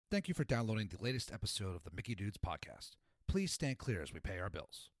Thank you for downloading the latest episode of the Mickey Dudes podcast. Please stand clear as we pay our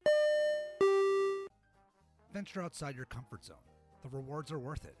bills. Venture outside your comfort zone. The rewards are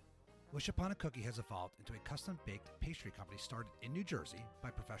worth it. Wish Upon a Cookie has evolved into a custom-baked pastry company started in New Jersey by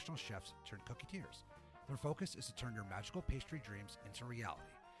professional chefs turned cooketeers. Their focus is to turn your magical pastry dreams into reality.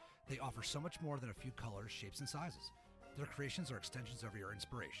 They offer so much more than a few colors, shapes, and sizes. Their creations are extensions of your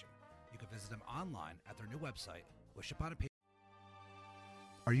inspiration. You can visit them online at their new website, wishuponapastry.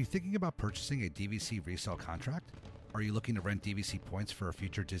 Are you thinking about purchasing a DVC resale contract? Are you looking to rent DVC points for a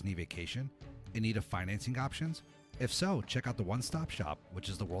future Disney vacation? In need of financing options? If so, check out the one-stop shop, which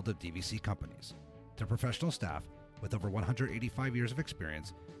is the world of DVC companies. Their professional staff, with over 185 years of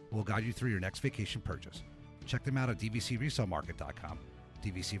experience, will guide you through your next vacation purchase. Check them out at dvcresalemarket.com,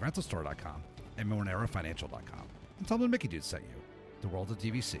 dvcrentalstore.com, and monerafinancial.com. And tell them Mickey Dude sent you. The world of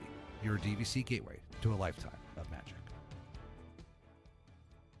DVC, your DVC gateway to a lifetime of magic.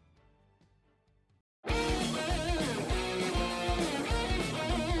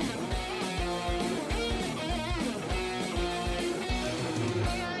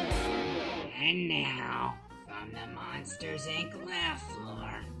 And now, from the Monsters Inc. laugh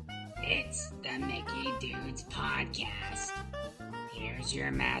floor, it's the Mickey Dudes podcast. Here's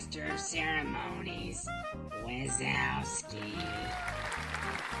your master of ceremonies, Wazowski.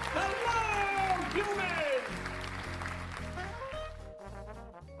 Hello, humans!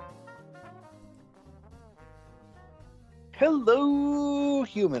 Hello,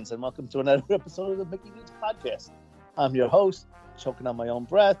 humans, and welcome to another episode of the Mickey Dudes podcast. I'm your host, choking on my own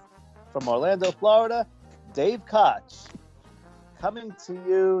breath, from Orlando, Florida, Dave Koch. Coming to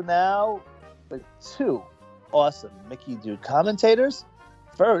you now with two awesome Mickey Dude commentators.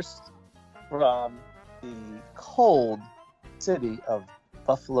 First, from the cold city of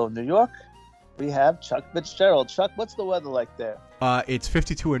Buffalo, New York, we have Chuck Fitzgerald. Chuck, what's the weather like there? It's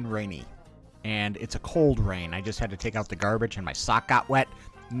 52 and rainy, and it's a cold rain. I just had to take out the garbage, and my sock got wet.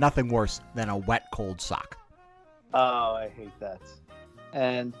 Nothing worse than a wet, cold sock. Oh, I hate that.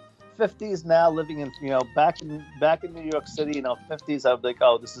 And 50s now, living in, back in New York City, 50s, I would be like,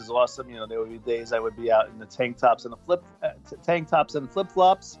 oh, this is awesome. There would be days I would be out in the tank tops and flip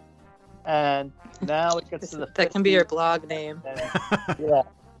flops. And now it gets to the 50s. That can be your blog name. Yeah,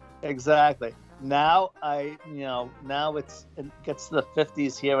 exactly. Now it gets to the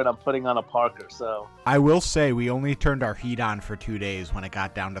 50s here, and I'm putting on a Parker. So I will say we only turned our heat on for 2 days when it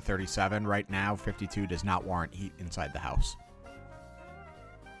got down to 37. Right now, 52 does not warrant heat inside the house.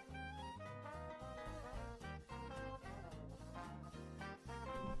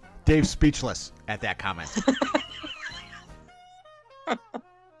 Dave's speechless at that comment. I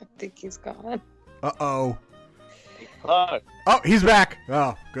think he's gone. Uh-oh. Clark. Oh, he's back.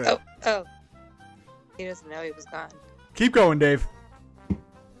 Oh, good. Oh. He doesn't know he was gone. Keep going, Dave.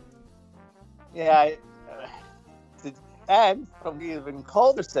 Yeah. And from even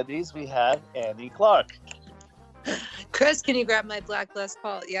colder cities, we have Annie Clark. Chris, can you grab my black Les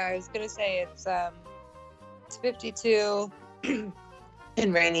Paul? Yeah, I was gonna say it's 52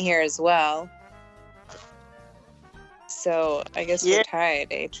 and rainy here as well. So I guess we're tied,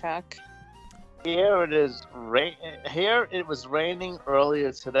 eh, Chuck? Here it is. Here it was raining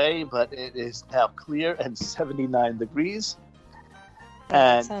earlier today, but it is now clear and 79 degrees.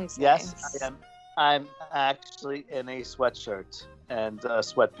 And sounds yes, nice. I'm actually in a sweatshirt and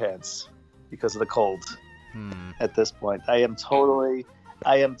sweatpants because of the cold. At this point, I am totally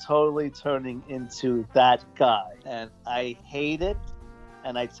turning into that guy, and I hate it.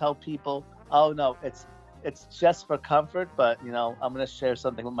 And I tell people, oh no, it's just for comfort, but I'm going to share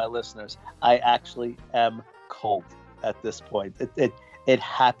something with my listeners. I actually am cold at this point. It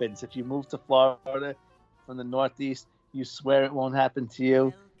happens. If you move to Florida from the Northeast, you swear it won't happen to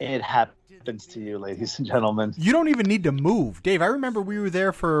you. It happens to you, ladies and gentlemen. You don't even need to move. Dave, I remember we were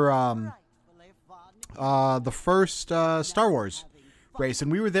there for the first Star Wars race,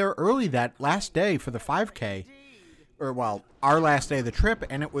 and we were there early that last day for the 5K. Our last day of the trip,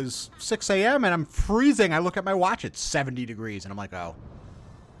 and it was 6 a.m., and I'm freezing. I look at my watch, it's 70 degrees, and I'm like, oh.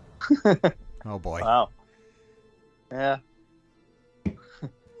 Oh, boy. Wow. Yeah.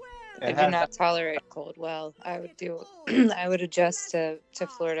 I do not tolerate cold well. I would adjust to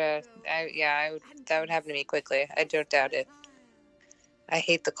Florida. That would happen to me quickly. I don't doubt it. I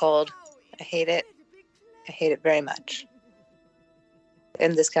hate the cold. I hate it. I hate it very much.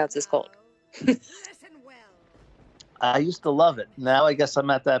 And this counts as cold. I used to love it. Now I guess I'm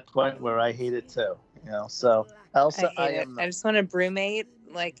at that point where I hate it too. So Elsa, I just want to brumate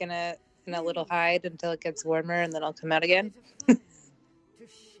like in a little hide until it gets warmer, and then I'll come out again.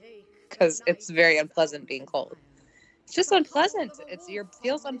 Because it's very unpleasant being cold. It's just unpleasant.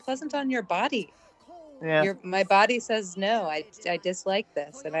 Feels unpleasant on your body. Yeah. My body says no. I dislike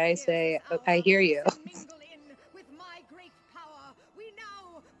this, and I say I hear you.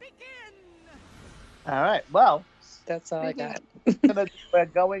 All right. Well, That's all I got. we're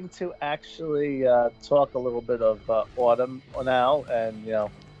going to actually talk a little bit of autumn now, and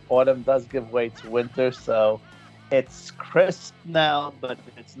autumn does give way to winter, so it's crisp now, but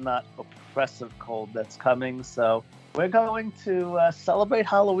it's not oppressive cold that's coming. So we're going to celebrate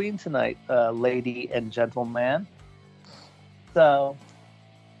Halloween tonight, lady and gentleman. So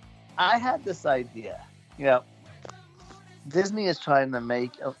I had this idea. Disney is trying to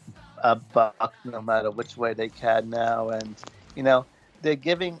make a buck no matter which way they can now, and they're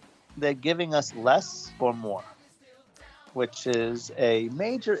giving us less for more, which is a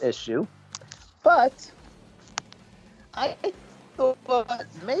major issue. But I thought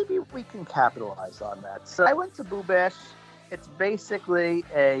maybe we can capitalize on that. So I went to Boo Bash. It's basically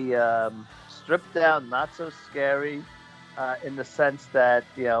a stripped down, not so scary, in the sense that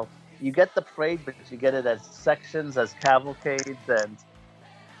you get the parade, but you get it as sections, as cavalcades, and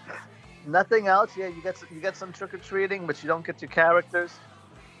nothing else. Yeah, you get some trick or treating, but you don't get your characters.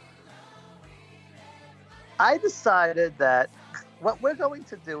 I decided that what we're going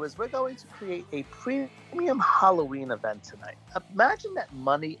to do is we're going to create a premium Halloween event tonight. Imagine that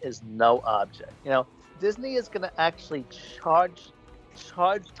money is no object. Disney is going to actually charge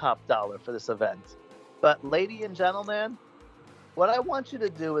top dollar for this event. But lady and gentleman, what I want you to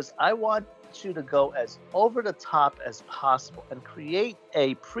do is I want you to go as over the top as possible and create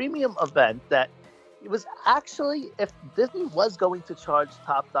a premium event that it was actually, if Disney was going to charge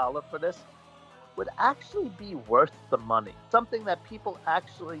top dollar for this, would actually be worth the money. Something that people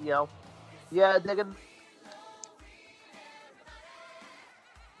actually, they're going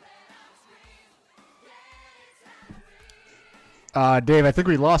to... Dave, I think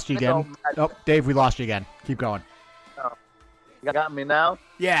we lost you again. Oh, Dave, we lost you again. Keep going. Oh, you got me now?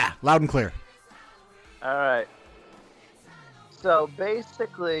 Yeah, loud and clear. All right. So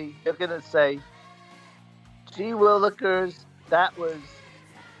basically, you're going to say, gee willikers, that was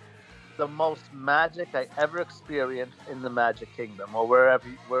the most magic I ever experienced in the Magic Kingdom, or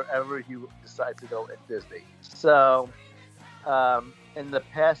wherever you decide to go at Disney. So, in the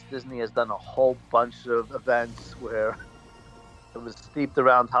past, Disney has done a whole bunch of events where it was steeped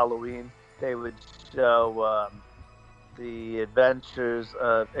around Halloween. They would show the adventures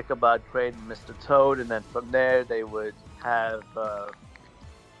of Ichabod Crane and Mr. Toad, and then from there they would have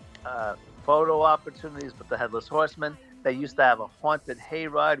photo opportunities with the Headless Horseman. They used to have a haunted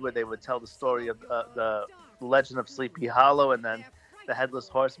hayride where they would tell the story of the legend of Sleepy Hollow, and then the Headless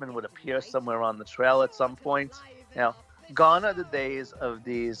Horseman would appear somewhere on the trail at some point. Gone are the days of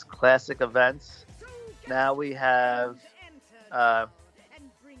these classic events. Now we have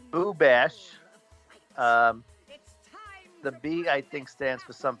Boo Bash. The B, I think, stands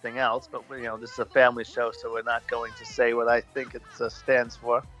for something else, but this is a family show, so we're not going to say what I think it stands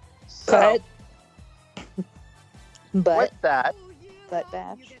for. So, with that, Butt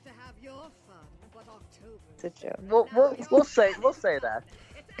bash. It's a joke. We'll say that.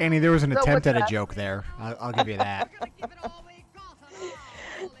 Annie, there was an attempt at a joke there. I'll give you that.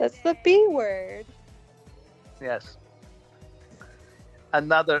 That's the B word. Yes.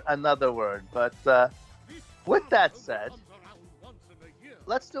 Another word, but with that said,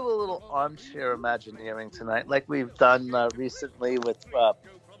 let's do a little armchair Imagineering tonight, like we've done recently with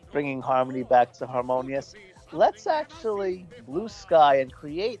bringing harmony back to Harmonious. Let's actually blue sky and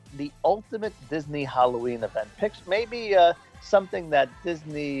create the ultimate Disney Halloween event. Maybe something that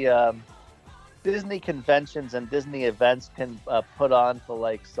Disney conventions and Disney events can put on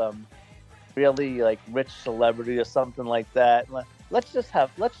for some really rich celebrity or something like that. Let's just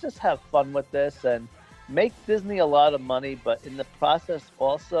have fun with this and make Disney a lot of money, but in the process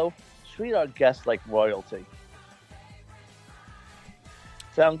also treat our guests like royalty.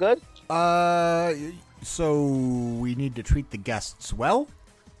 Sound good? So we need to treat the guests well?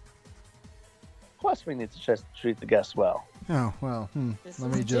 Of course we need to treat the guests well. Oh, well,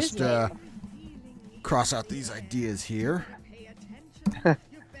 let me just cross out these ideas here.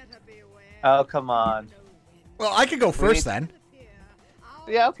 Oh, come on. Well, I could go first then.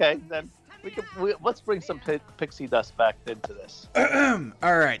 Yeah, okay. Then let's bring some pixie dust back into this.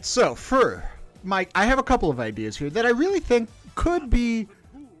 All right, so for Mike, I have a couple of ideas here that I really think could be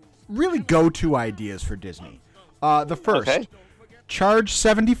really go-to ideas for Disney. The first, charge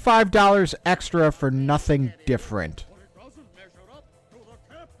 $75 extra for nothing different.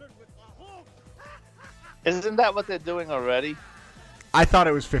 Isn't that what they're doing already? I thought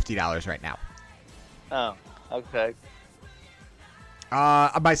it was $50 right now. Oh, okay.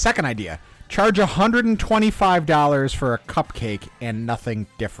 My second idea. Charge $125 for a cupcake and nothing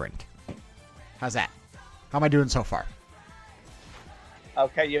different. How's that? How am I doing so far?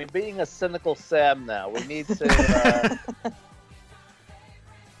 Okay, you're being a cynical Sam now. We need to...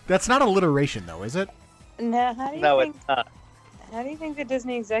 That's not alliteration, though, is it? No, it's not. How do you think the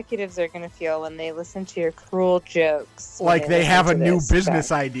Disney executives are going to feel when they listen to your cruel jokes? Like they have a new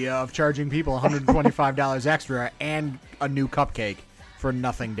business idea of charging people $125 extra and a new cupcake for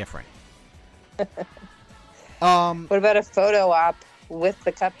nothing different. What about a photo op with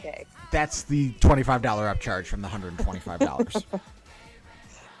the cupcake? That's the $25 upcharge from the $125.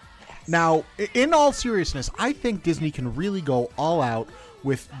 Now, in all seriousness, I think Disney can really go all out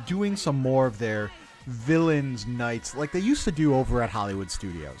with doing some more of their villains nights like they used to do over at Hollywood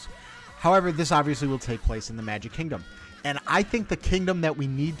Studios. However, this obviously will take place in the Magic Kingdom. And I think the kingdom that we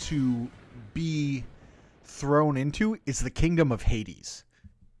need to be thrown into is the kingdom of Hades.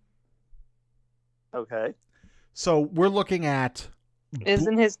 Okay. So we're looking at...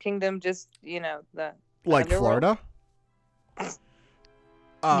 Isn't his kingdom just, the like underworld? Florida?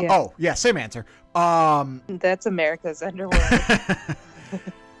 Yeah. Oh, yeah, same answer. That's America's underworld.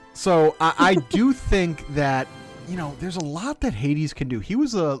 So I do think that, there's a lot that Hades can do. He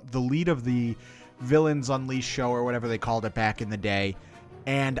was the lead of the Villains Unleashed show or whatever they called it back in the day.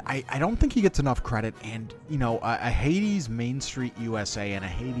 And I don't think he gets enough credit. And, a Hades Main Street USA and a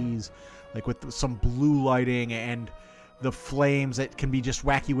Hades, like with some blue lighting and the flames that can be just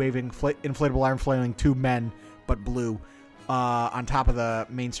wacky waving inflatable arm flailing two men, but blue, on top of the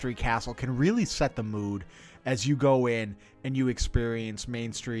Main Street Castle can really set the mood as you go in and you experience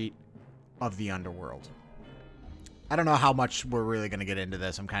Main Street of the underworld. I don't know how much we're really going to get into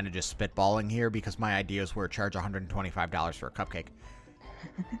this. I'm kind of just spitballing here because my ideas were charge $125 for a cupcake.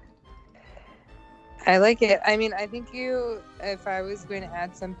 I like it. I mean, I think if I was going to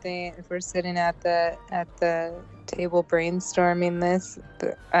add something, if we're sitting at the table brainstorming this,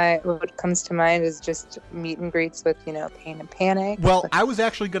 what comes to mind is just meet and greets with, Pain and Panic. Well, I was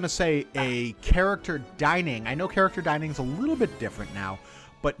actually going to say a character dining. I know character dining is a little bit different now,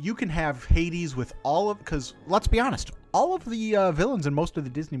 but you can have Hades with because let's be honest, all of the villains in most of the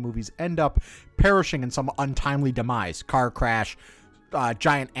Disney movies end up perishing in some untimely demise, car crash,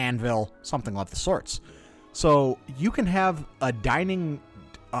 giant anvil, something of the sorts. So you can have a dining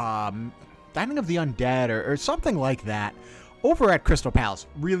of the undead or something like that over at Crystal Palace.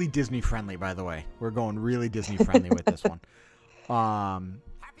 Really Disney friendly, by the way. We're going really Disney friendly with this one.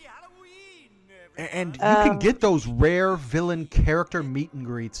 And you can get those rare villain character meet and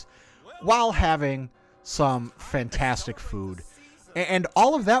greets while having some fantastic food. And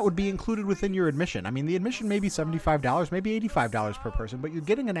all of that would be included within your admission. I mean, the admission may be $75, maybe $85 per person, but you're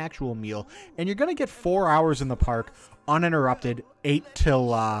getting an actual meal, and you're going to get 4 hours in the park uninterrupted, 8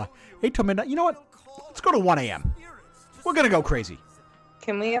 till midnight. You know what? Let's go to 1 a.m. We're going to go crazy.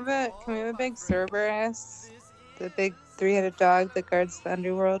 Can we have a big Cerberus? The big three-headed dog that guards the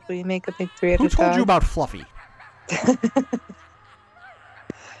underworld? Will you make a big three-headed dog? Who told you about Fluffy?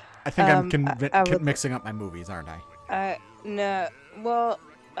 I think I'm mixing up my movies, aren't I? No. Well,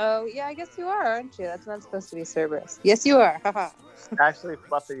 oh, yeah, I guess you are, aren't you? That's not supposed to be Cerberus. Yes, you are. Actually,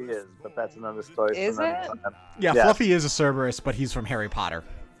 Fluffy is, but that's another story. Is it? Yeah, Fluffy is a Cerberus, but he's from Harry Potter.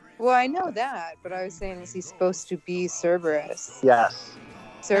 Well, I know that, but I was saying, is he supposed to be Cerberus? Yes.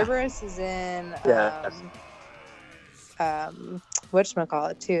 Cerberus is in, Yes.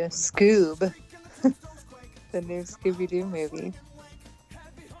 whatchamacallit, too? Scoob. The new Scooby-Doo movie.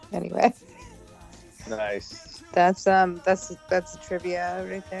 Anyway. Nice. That's trivia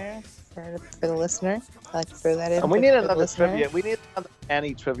right there for the listener. I like to throw that in. And we need another trivia. We need another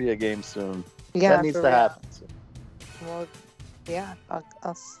Annie trivia game soon. Yeah, that needs to happen. Well, yeah,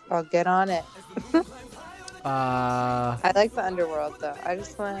 I'll get on it. I like the underworld though. I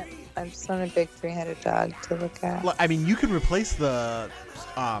just want a big three-headed dog to look at. I mean, you can replace the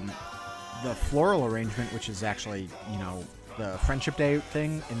floral arrangement, which is actually the Friendship Day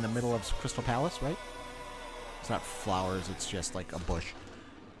thing in the middle of Crystal Palace, right? It's not flowers, it's just like a bush.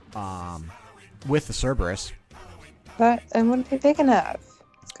 With the Cerberus. But it wouldn't be big enough.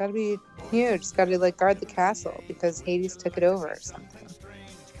 It's got to be huge. It's got to guard the castle because Hades took it over or something.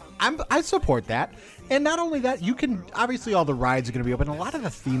 I support that. And not only that, you can, obviously all the rides are going to be open. A lot of the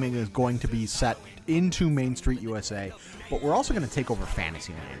theming is going to be set into Main Street USA. But we're also going to take over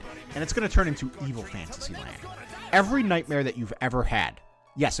Fantasyland. And it's going to turn into evil Fantasyland. Every nightmare that you've ever had.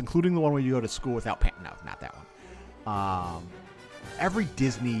 Yes, including the one where you go to school without pants. No, not that one. Every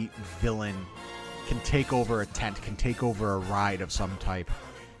Disney villain can take over a tent, can take over a ride of some type.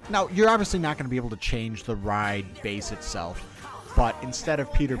 Now, you're obviously not going to be able to change the ride base itself. but instead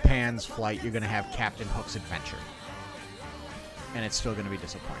of Peter Pan's flight, you're going to have Captain Hook's adventure. And it's still going to be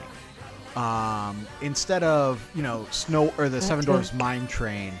disappointing. Instead of, Snow or the Seven Dwarfs Mine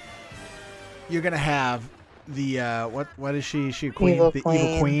Train, you're going to have the, what is she? Is she a queen? Evil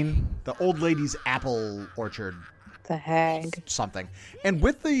Queen. The old lady's apple orchard. The hag. Something. And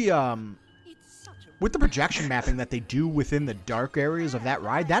with the projection mapping that they do within the dark areas of that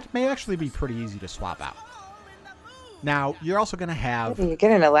ride, that may actually be pretty easy to swap out. Now, you're also going to have... You're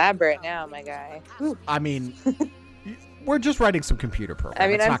getting elaborate now, my guy. Whew. I mean, we're just writing some computer program. I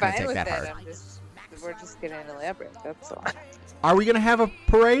mean, it's I'm not going to fine take with that it. hard. We're just getting elaborate, that's all. Are we going to have a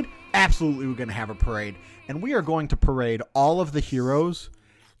parade? Absolutely, we're going to have a parade. And we are going to parade all of the heroes...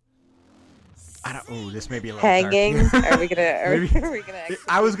 this may be a little hanging. dark. Are we gonna?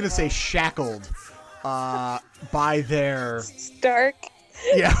 I was gonna say shackled, by their Stark.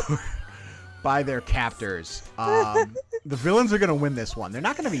 Yeah, by their captors. The villains are gonna win this one. They're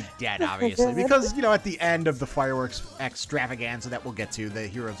not gonna be dead, obviously, because at the end of the fireworks extravaganza that we'll get to, the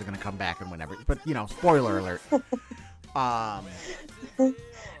heroes are gonna come back and win everything. But spoiler alert.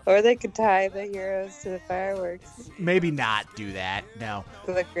 Or they could tie the heroes to the fireworks. Maybe not do that. No.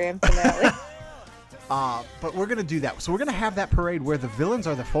 To the grand finale. But we're going to do that. So we're going to have that parade where the villains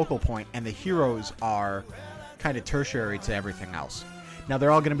are the focal point and the heroes are kind of tertiary to everything else. Now,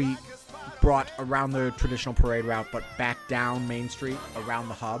 they're all going to be brought around the traditional parade route, but back down Main Street, around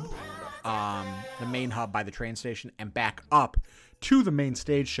the hub, the main hub by the train station, and back up to the main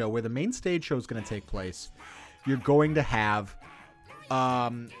stage show, where the main stage show is going to take place. You're going to have, I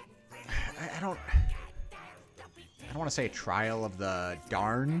don't want to say a trial of the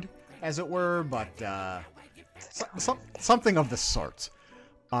darned, as it were, but something of the sort.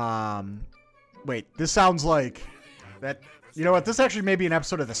 Wait, this sounds like that. You know what? This actually may be an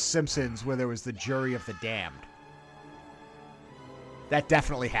episode of The Simpsons where there was the jury of the damned. That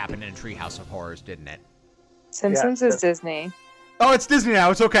definitely happened in Treehouse of Horrors, didn't it? Simpsons is Disney. Oh, it's Disney now.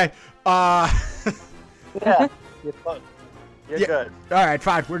 It's okay. Yeah, you're fun. You're good. All right,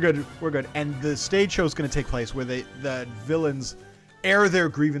 fine. We're good. We're good. And the stage show is going to take place where the villains air their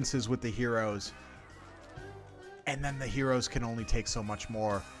grievances with the heroes, and then the heroes can only take so much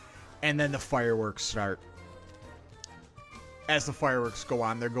more, and then the fireworks start. As the fireworks go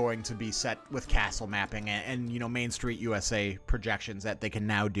on, they're going to be set with castle mapping and Main Street USA projections that they can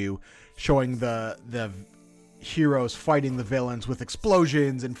now do, showing the heroes fighting the villains with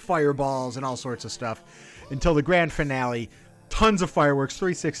explosions and fireballs and all sorts of stuff until the grand finale. Tons of fireworks,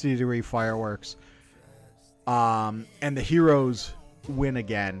 360-degree fireworks, and the heroes win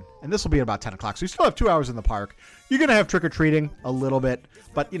again, and this will be at about 10 o'clock, so you still have 2 hours in the park. You're going to have trick-or-treating a little bit,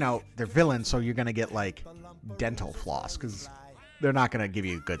 but, they're villains, so you're going to get, dental floss, because they're not going to give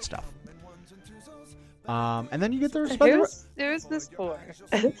you good stuff. And then you get the respect. Who's this for?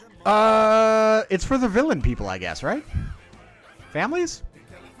 It's for the villain people, I guess, right? Families?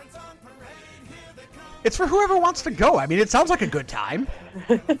 It's for whoever wants to go. I mean, it sounds like a good time.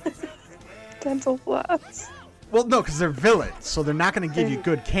 Dental floss. Well, no, because they're villains, so they're not going to give you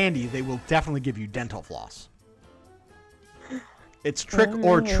good candy. They will definitely give you dental floss. It's trick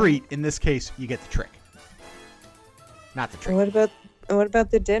or treat. In this case, you get the trick, not the treat. What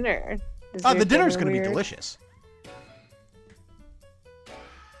about the dinner? The dinner's going to be delicious.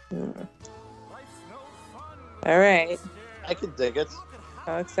 All right. I can dig it.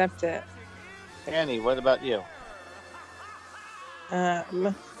 I'll accept it. Annie, what about you?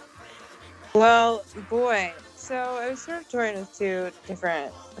 Well, boy. So I was sort of torn with two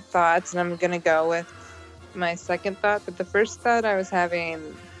different thoughts, and I'm going to go with my second thought. But the first thought I was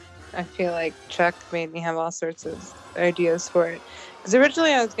having, I feel like Chuck made me have all sorts of ideas for it. Because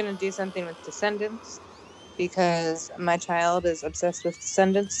originally I was going to do something with Descendants, because my child is obsessed with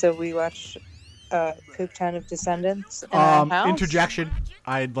Descendants, so we watch a poop ton of Descendants in our house. Interjection.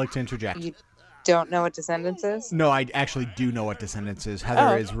 I'd like to interject. You don't know what Descendants is? No, I actually do know what Descendants is.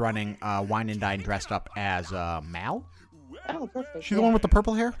 Heather is running Wine and Dine dressed up as Mal. Oh, perfect. She the one with the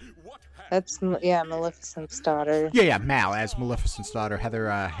purple hair? That's, Maleficent's daughter. Yeah, Mal as Maleficent's daughter.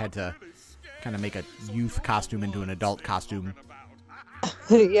 Heather had to kind of make a youth costume into an adult costume.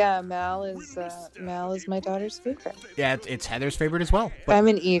 Yeah, Mal is my daughter's favorite. Yeah, it's Heather's favorite as well. But I'm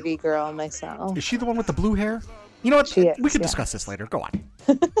an Evie girl myself. Is she the one with the blue hair? You know what? She is, we can discuss this later. Go on.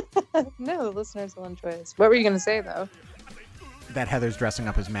 No, the listeners will enjoy this. What were you going to say, though? That Heather's dressing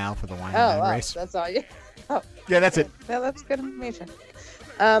up as Mal for the wine and dine race. That's all you... Oh. Yeah, that's it. No, that's good information.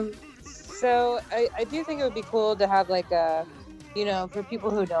 So I do think it would be cool to have like a, for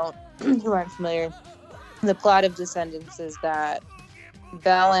people who aren't familiar, the plot of Descendants is that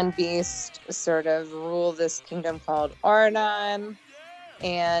Belle and Beast sort of rule this kingdom called Oradon,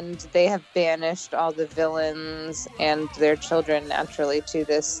 and they have banished all the villains and their children naturally to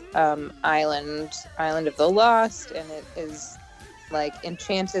this island of the lost, and it is like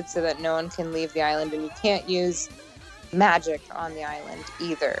enchanted so that no one can leave the island, and you can't use magic on the island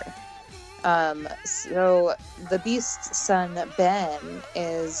either. So the Beast's son Ben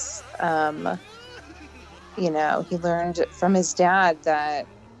is he learned from his dad that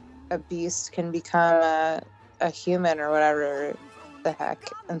a beast can become a human or whatever the heck.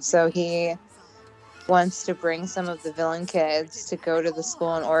 And so he wants to bring some of the villain kids to go to the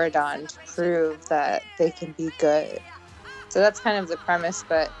school in Oradon to prove that they can be good. So that's kind of the premise,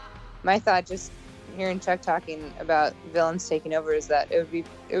 but my thought just hearing Chuck talking about villains taking over is that it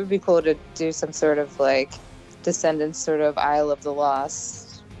would be cool to do some sort of like Descendants sort of Isle of the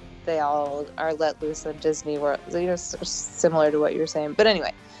Lost. They all are let loose on Disney World, similar to what you're saying. But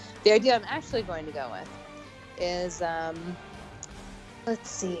anyway, the idea I'm actually going to go with is, let's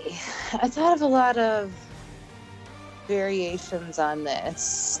see. I thought of a lot of variations on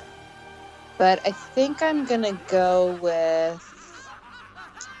this, but I think I'm going to go with,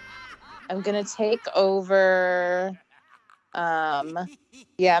 I'm going to take over, I'm going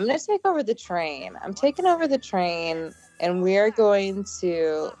to take over the train. I'm taking over the train, and we are going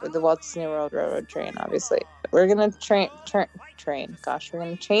to the Walt Disney World Railroad train, obviously. We're going to train. Gosh, we're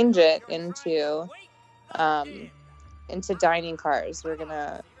going to change it into dining cars. We're going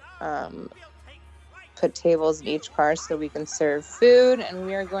to put tables in each car so we can serve food, and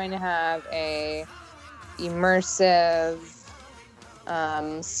we are going to have a immersive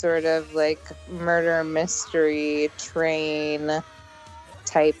sort of like murder mystery train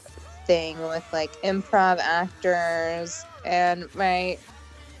type thing with like improv actors. And my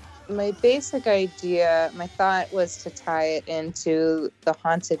basic idea, my thought was to tie it into the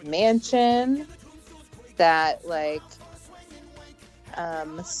Haunted Mansion, that like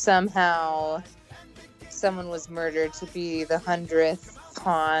somehow someone was murdered to be the 100th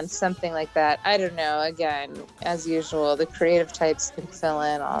haunt, something like that. I don't know. Again, as usual, the creative types can fill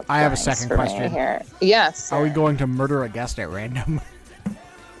in all. I have a second question here. Yes. Sir. Are we going to murder a guest at random?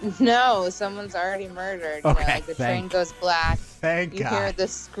 No, someone's already murdered. Okay, like the train goes black. Thank God. You hear the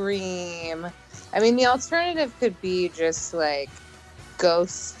scream. I mean, the alternative could be just like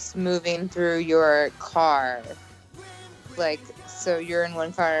ghosts moving through your car. Like, so you're in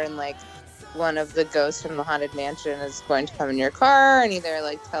one car and like one of the ghosts from the Haunted Mansion is going to come in your car and either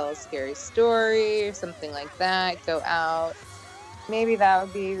like tell a scary story or something like that, go out. Maybe that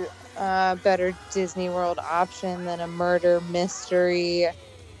would be a better Disney World option than a murder mystery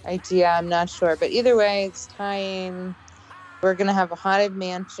idea. I'm not sure, but either way, it's tying. We're going to have a Haunted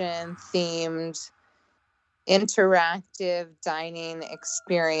Mansion themed interactive dining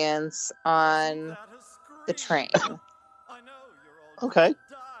experience on the train. Okay.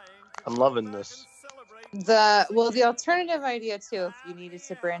 I'm loving this. The alternative idea too, if you needed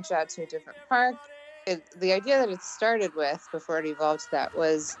to branch out to a different park, the idea that it started with before it evolved to that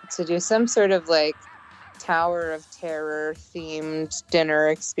was to do some sort of like Tower of Terror themed dinner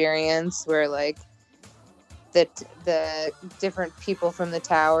experience where like the different people from the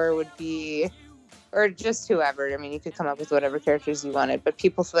tower would be, or just whoever. I mean, you could come up with whatever characters you wanted, but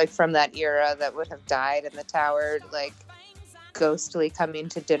people like from that era that would have died in the tower, like ghostly coming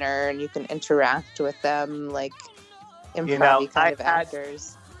to dinner, and you can interact with them like improv kind of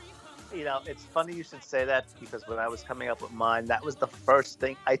actors. It's funny you should say that, because when I was coming up with mine, that was the first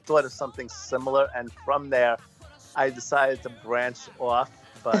thing I thought of, something similar, and from there I decided to branch off.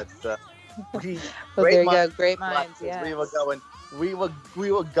 But there you go, great minds. Yeah, we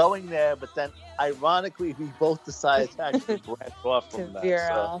were going there, but then ironically we both decided to actually branch off from that. Veer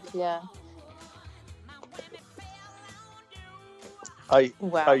off, yeah. Are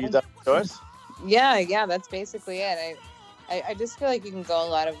you done with yours? Yeah, that's basically it. I just feel like you can go a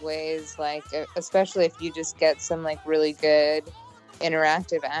lot of ways, like especially if you just get some like really good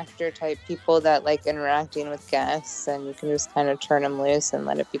interactive actor type people that like interacting with guests, and you can just kind of turn them loose and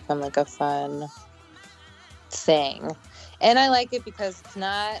let it become like a fun thing. And I like it because it's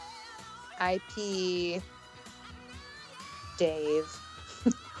not IP Dave.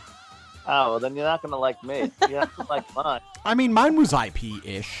 Oh, well, then you're not going to like me. You have to like mine. I mean, mine was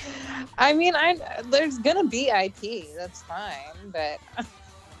IP-ish. I mean, there's going to be IP. That's fine, but...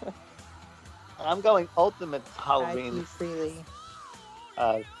 I'm going ultimate Halloween. IP freely.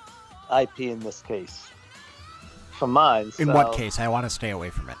 IP in this case. For mine. In what case? I want to stay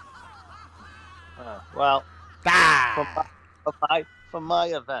away from it. For my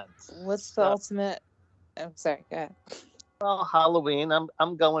event. What's the ultimate... I'm sorry, go ahead. Well, Halloween.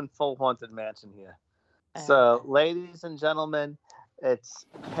 I'm going full haunted mansion here. So, ladies and gentlemen, it's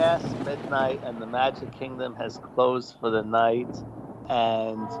past midnight, and the Magic Kingdom has closed for the night.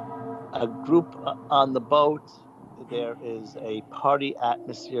 And a group on the boat. There is a party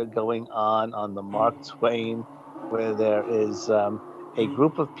atmosphere going on the Mark Twain, where there is a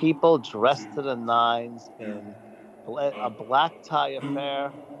group of people dressed to the nines in a black tie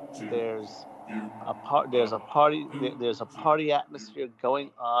affair. There's there's a party atmosphere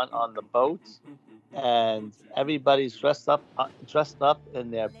going on the boat, and everybody's dressed up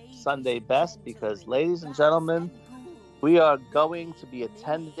in their Sunday best because, ladies and gentlemen, we are going to be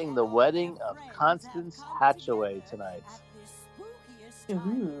attending the wedding of Constance Hatchaway tonight.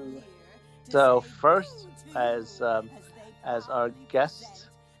 Ooh. So first, as our guest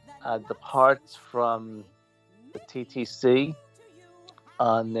departs from the TTC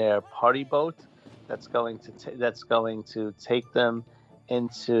on their party boat, that's going to take them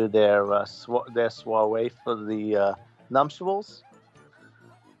into their soiree for the nuptials.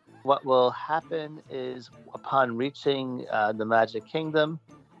 What will happen is, upon reaching the Magic Kingdom,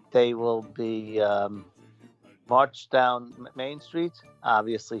 they will be marched down Main Street,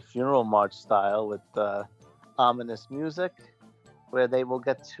 obviously funeral march style with ominous music, where they will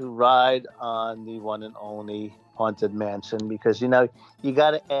get to ride on the one and only Haunted Mansion, because you gotta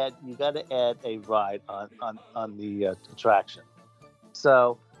add a ride on the attraction.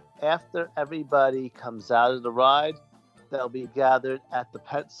 So after everybody comes out of the ride, they'll be gathered at the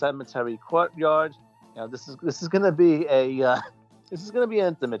Pet Cemetery courtyard. This is going to be an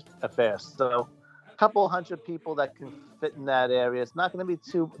intimate affair. So, a couple hundred people that can fit in that area. It's not going to be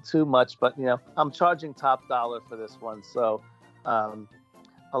too much, but I'm charging top dollar for this one. So, a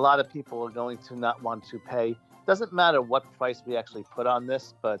lot of people are going to not want to pay. Doesn't matter what price we actually put on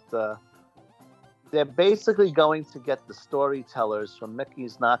this, but they're basically going to get the storytellers from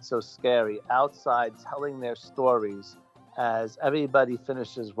Mickey's Not So Scary outside telling their stories as everybody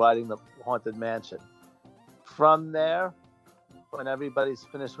finishes riding the Haunted Mansion. From there, when everybody's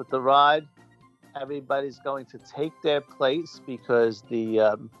finished with the ride, everybody's going to take their place, because the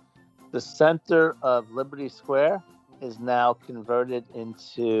center of Liberty Square is now converted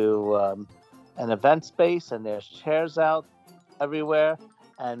into an event space, and there's chairs out everywhere.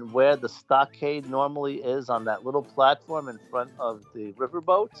 And where the stockade normally is on that little platform in front of the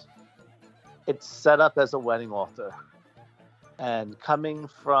riverboat, it's set up as a wedding altar. And coming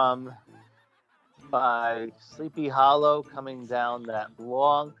from by Sleepy Hollow, coming down that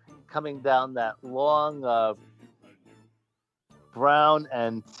long brown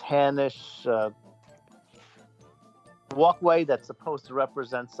and tannish walkway that's supposed to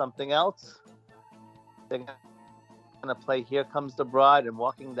represent something else, they're going to play "Here Comes the Bride," and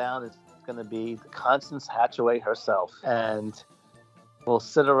walking down is going to be Constance Hatchaway herself. And we'll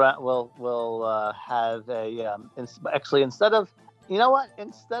sit around. We'll have a actually, instead of "Here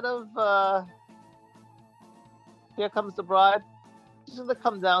Comes the Bride," she's going to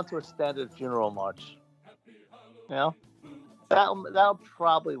come down to a standard funeral march. That'll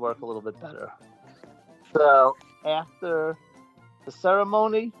probably work a little bit better. So after the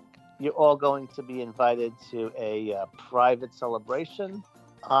ceremony, you're all going to be invited to a private celebration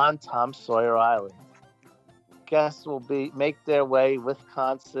on Tom Sawyer Island. Guests will make their way with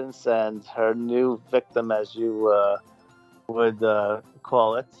Constance and her new victim, as you would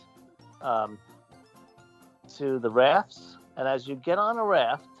call it, to the rafts. And as you get on a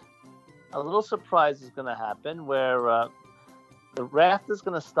raft, a little surprise is going to happen, where the raft is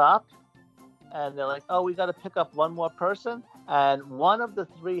going to stop, and they're like, "Oh, we got to pick up one more person." And one of the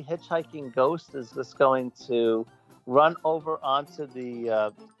three hitchhiking ghosts is just going to run over onto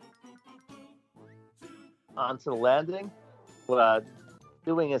the landing,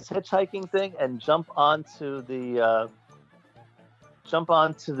 doing his hitchhiking thing, and jump onto the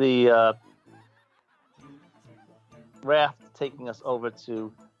raft, taking us over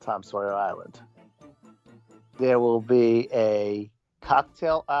to Tom Sawyer Island. There will be a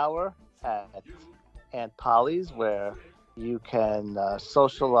cocktail hour at Aunt Polly's, where you can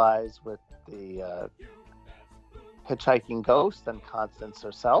socialize with the hitchhiking ghost and Constance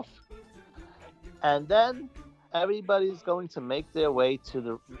herself. And then everybody's going to make their way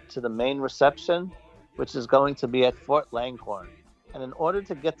to the main reception, which is going to be at Fort Langhorne. And in order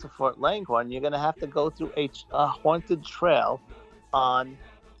to get to Fort Langhorne, you're going to have to go through a haunted trail on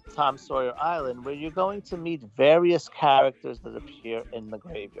Tom Sawyer Island, where you're going to meet various characters that appear in the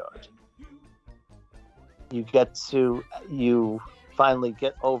graveyard. You finally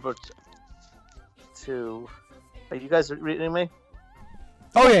get over to are you guys reading me?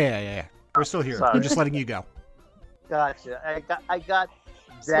 Oh, yeah. We're still here. Sorry. We're just letting you go. Gotcha. I got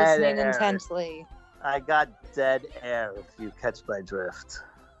dead Listening air. intently. I got dead air. If you catch my drift.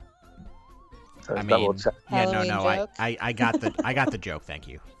 So I double mean, check. yeah, Halloween joke? I got the joke. Thank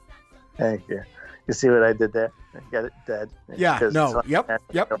you. Thank you. You see what I did there? Get it? Dead. Yeah. Because No. it's Yep.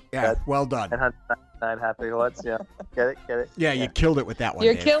 Yeah. dead. Well done. And 109 happy hordes. Yeah. Get it? Yeah, you killed it with that one.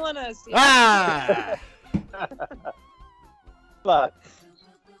 You're Dave. killing us. Ah. But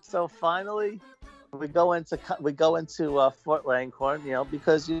so finally, we go into Fort Langhorne,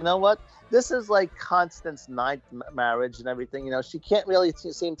 because you know what? This is like Constance's ninth marriage and everything. She can't really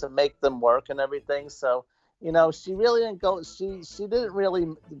seem to make them work and everything. So, she really didn't go. She didn't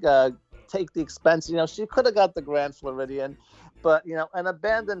really take the expense. She could have got the Grand Floridian, but an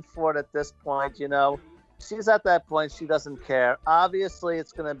abandoned fort at this point. She's at that point. She doesn't care. Obviously,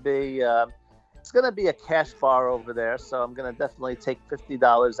 it's going to be a cash bar over there, so I'm going to definitely take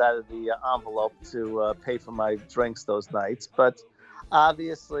 $50 out of the envelope to pay for my drinks those nights. But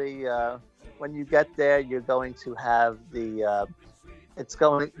obviously, when you get there, you're going to have the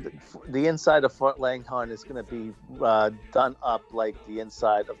inside of Fort Langhorne is going to be done up like the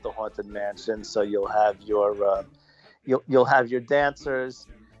inside of the Haunted Mansion. So you'll have your you'll have your dancers,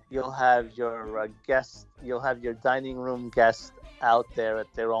 you'll have your guests, you'll have your dining room guests out there at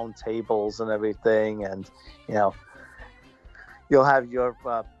their own tables and everything, and you'll have your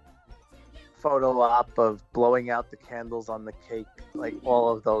photo op of blowing out the candles on the cake, like all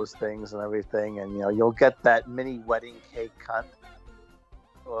of those things and everything, and you'll get that mini wedding cake cut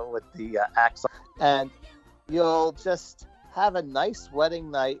with the axe, and you'll just have a nice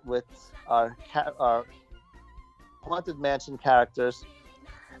wedding night with our Haunted Mansion characters.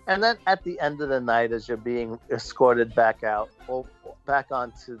 And then at the end of the night, as you're being escorted back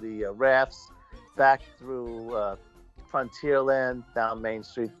onto the rafts, back through Frontierland, down Main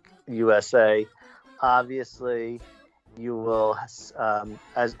Street, USA, obviously you will,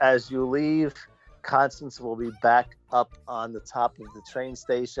 as you leave, Constance will be back up on the top of the train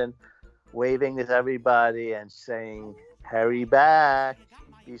station, waving at everybody and saying, "Hurry back!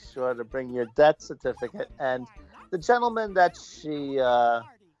 Be sure to bring your death certificate." And the gentleman that she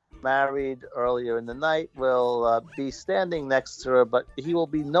married earlier in the night will be standing next to her, but he will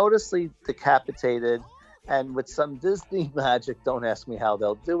be noticeably decapitated, and with some Disney magic, don't ask me how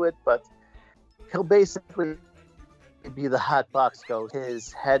they'll do it, but he'll basically be the hot box ghost.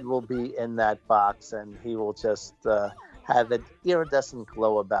 His head will be in that box, and he will just have an iridescent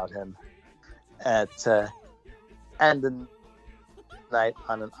glow about him at end the night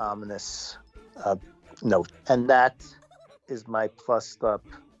on an ominous note. And that is my plussed up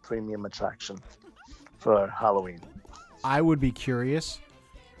premium attraction for Halloween. I would be curious.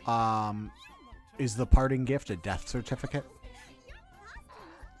 Is the parting gift a death certificate?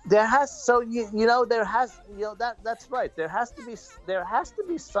 There has that's right. There has to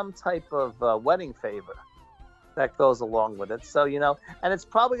be some type of wedding favor that goes along with it. So and it's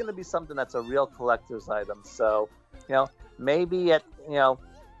probably going to be something that's a real collector's item. So maybe it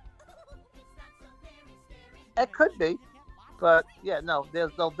could be. But yeah, no,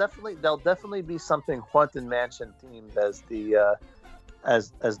 there'll definitely be something Haunted Mansion themed as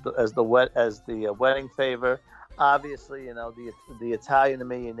the wedding favor. Obviously, the Italian in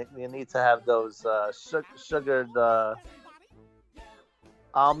me, you need to have those sugared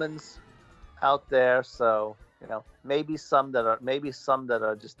almonds out there. So maybe some that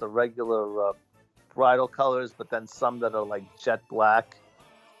are just the regular bridal colors, but then some that are like jet black.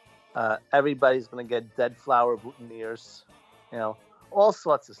 Everybody's gonna get dead flower boutonnieres. All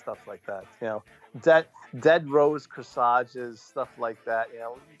sorts of stuff like that. Dead rose corsages, stuff like that.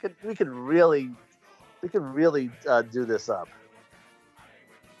 We could really do this up.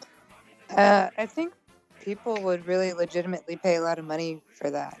 I think people would really legitimately pay a lot of money for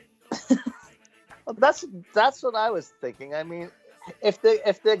that. Well, that's what I was thinking. I mean, if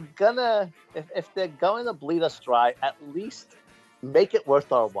they're going to bleed us dry, at least make it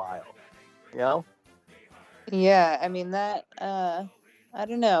worth our while. Yeah, I mean that. I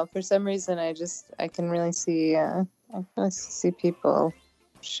don't know. For some reason, I can really see. I can really see people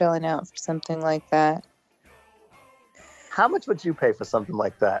shelling out for something like that. How much would you pay for something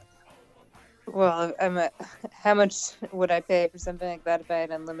like that? Well, how much would I pay for something like that if I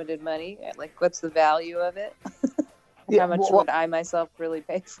had unlimited money? Like, what's the value of it? How much would I myself really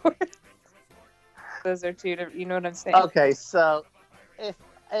pay for it? Those are two different. You know what I'm saying? Okay, so if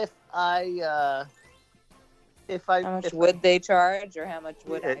how much would they charge, or how much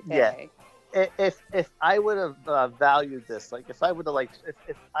would I pay? Yeah. If I would have valued this, like if I would have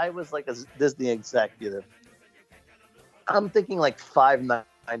if I was like a Disney executive, I'm thinking like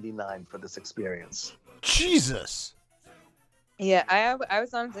 $5.99 for this experience. Jesus. Yeah, I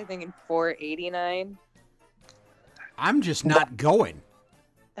was honestly thinking $4.89. I'm just not going.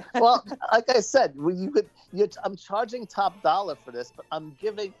 Well, like I said, I'm charging top dollar for this, but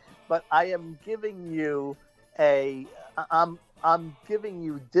I am giving you I'm giving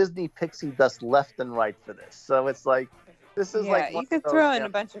you Disney pixie dust left and right for this. So it's like, this is like you could throw in a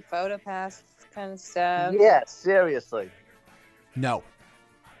bunch of photo pass kind of stuff. Yeah, seriously. No.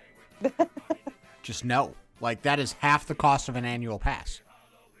 Just no. Like, that is half the cost of an annual pass.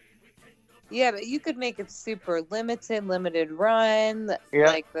 Yeah, but you could make it super limited run. Yeah.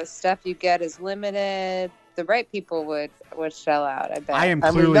 Like, the stuff you get is limited. The right people would shell out, I bet. I am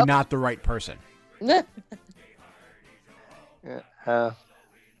clearly not the right person.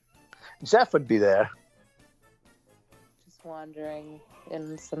 Jeff would be there. Just wandering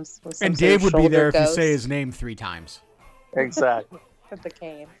in some and Dave would be there if you ghost. say his name 3 times. Exactly. With the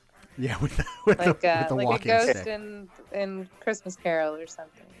cane. Yeah, with the like walking a ghost stick. in Christmas Carol or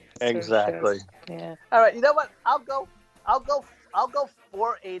something. Exactly. Yeah. All right. You know what? I'll go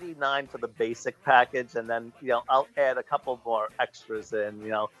 $4.89 for the basic package, and then I'll add a couple more extras in.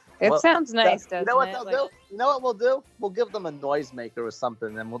 It sounds nice, doesn't it? You know what they'll do? You know what we'll do? We'll give them a noisemaker or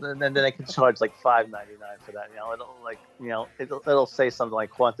something, and then they can charge like $5.99 for that. It'll say something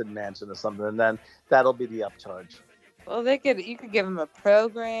like Haunted Mansion or something, and then that'll be the upcharge. Well, you could give them a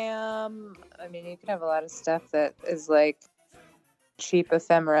program. I mean, you could have a lot of stuff that is like cheap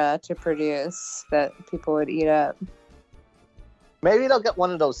ephemera to produce that people would eat up. Maybe they'll get one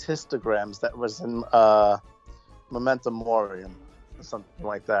of those histograms that was in Memento Mori or something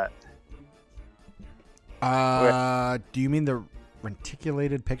like that. Do you mean the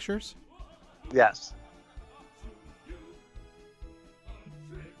reticulated pictures? Yes.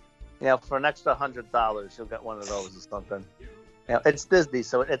 For an extra $100, you'll get one of those or something. It's Disney,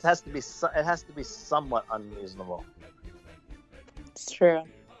 so it has to be somewhat unreasonable. It's true.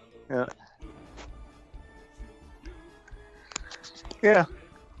 Yeah. Yeah.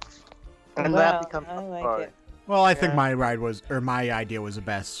 And that becomes I like it. Well, I think my idea was the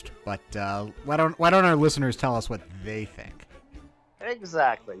best, but why don't our listeners tell us what they think?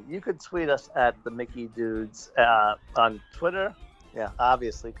 Exactly. You could tweet us at the Mickey Dudes on Twitter. Yeah,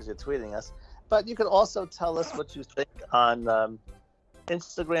 obviously, because you're tweeting us. But you could also tell us what you think on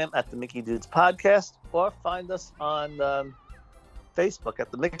Instagram at the Mickey Dudes Podcast, or find us on Facebook at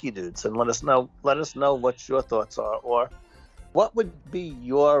the Mickey Dudes, and let us know what your thoughts are, or what would be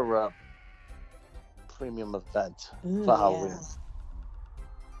your premium event for Halloween.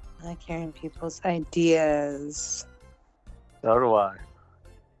 I like hearing people's ideas. So do I.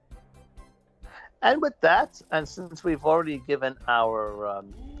 And with that, and since we've already given our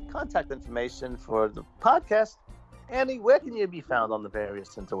contact information for the podcast, Annie, where can you be found on the various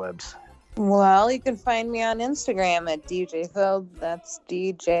interwebs? Well, you can find me on Instagram at DJPhobe. That's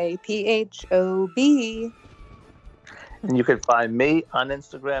DJPHOB. And you can find me on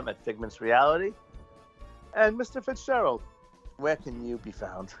Instagram at Figment's Reality. And Mr. Fitzgerald, where can you be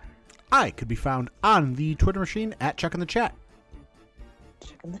found? I could be found on the Twitter machine at Chuck in the Chat.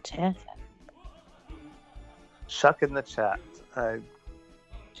 Chuck in the Chat. Chuck in the Chat. Chuck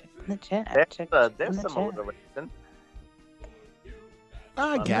in the Chat. There's some alliteration.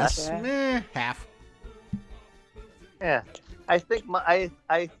 I guess. Half. Yeah. I think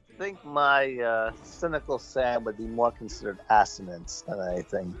my cynical Sam would be more considered assonance than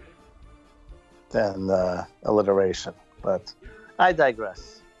anything than alliteration. But I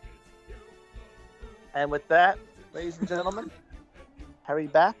digress. And with that, ladies and gentlemen, hurry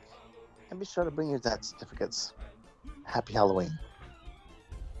back and be sure to bring your death certificates. Happy Halloween.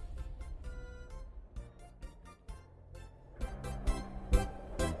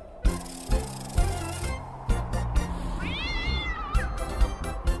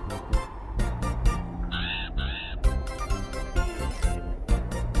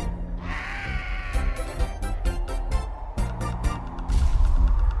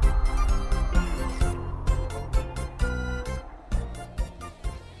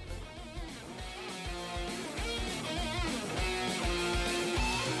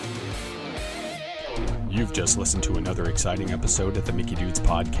 You've just listened to another exciting episode of the Mickey Dudes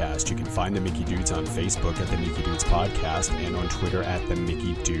Podcast. You can find the Mickey Dudes on Facebook at the Mickey Dudes Podcast and on Twitter at the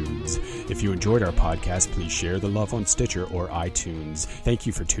Mickey Dudes. If you enjoyed our podcast, please share the love on Stitcher or iTunes. Thank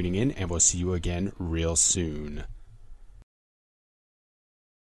you for tuning in, and we'll see you again real soon.